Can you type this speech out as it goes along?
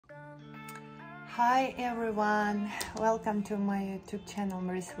Hi everyone, welcome to my YouTube channel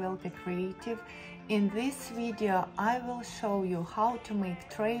Resin Creative. In this video I will show you how to make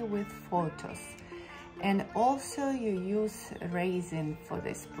tray with photos, and also you use resin for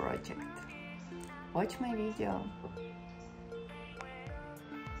this project. Watch my video.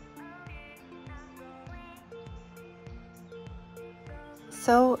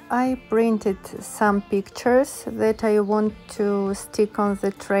 So I printed some pictures that I want to stick on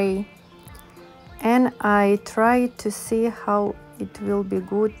the tray, and I try to see how it will be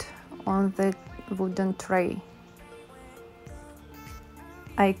good on the wooden tray.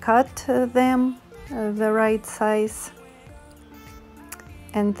 I cut them the right size,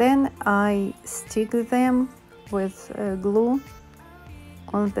 and then I stick them with glue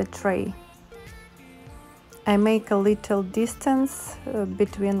on the tray. I make a little distance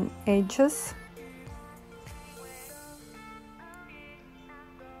between edges,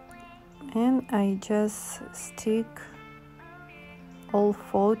 and I just stick all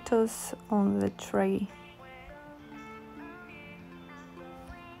photos on the tray.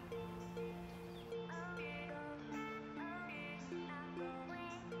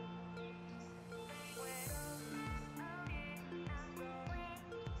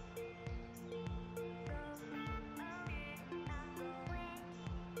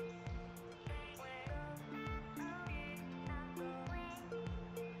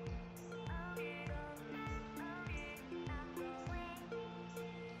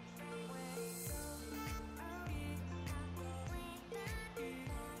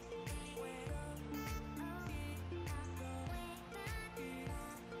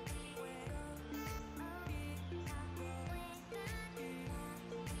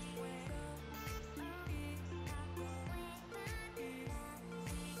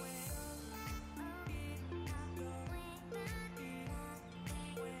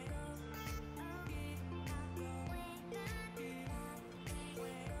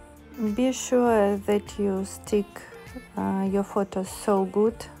 Be sure that you stick your photos so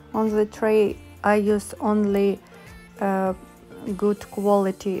good on the tray. I use only good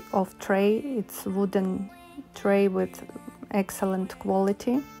quality of tray. It's wooden tray with excellent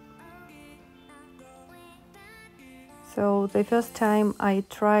quality. So the first time I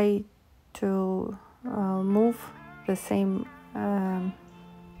try to move the same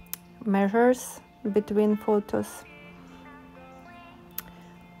measures between photos,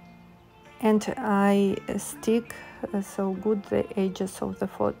 and I stick so good the edges of the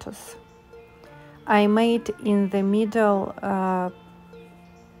photos. I made in the middle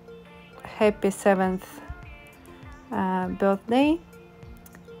happy 7th birthday.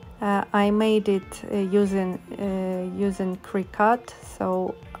 I made it using Cricut,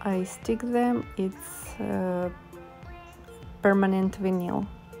 so I stick them. It's permanent vinyl.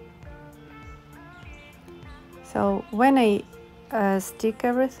 So when I stick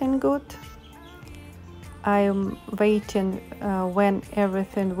everything good, I am waiting when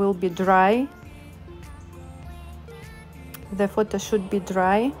everything will be dry. The photo should be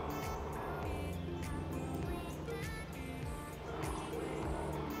dry.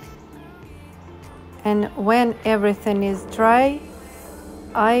 And when everything is dry,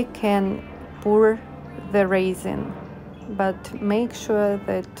 I can pour the resin, but make sure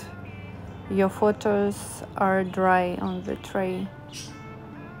that your photos are dry on the tray.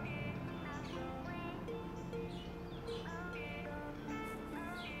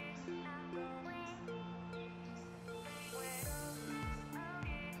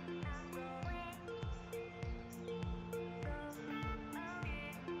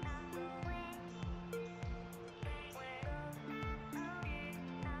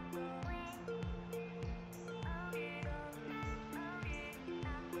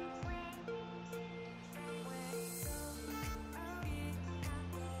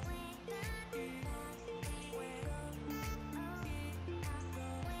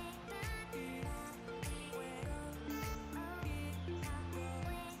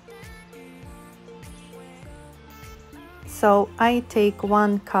 So I take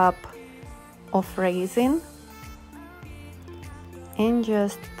 1 cup of resin and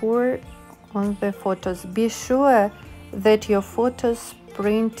just pour on the photos. Be sure that your photos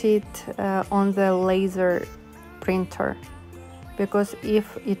printed on the laser printer, because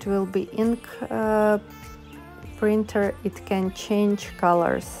if it will be ink printer, it can change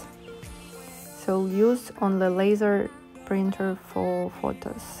colors. So use on the laser printer for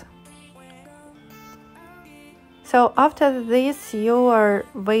photos. So after this, you are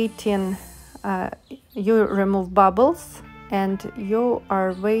waiting, you remove bubbles, and you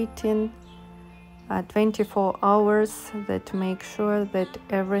are waiting 24 hours that make sure that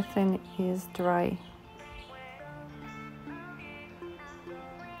everything is dry.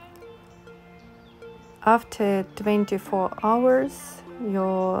 After 24 hours,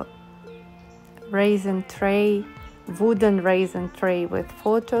 your resin tray, wooden resin tray with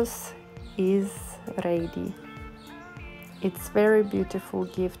photos is ready. It's very beautiful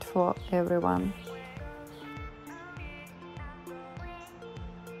gift for everyone.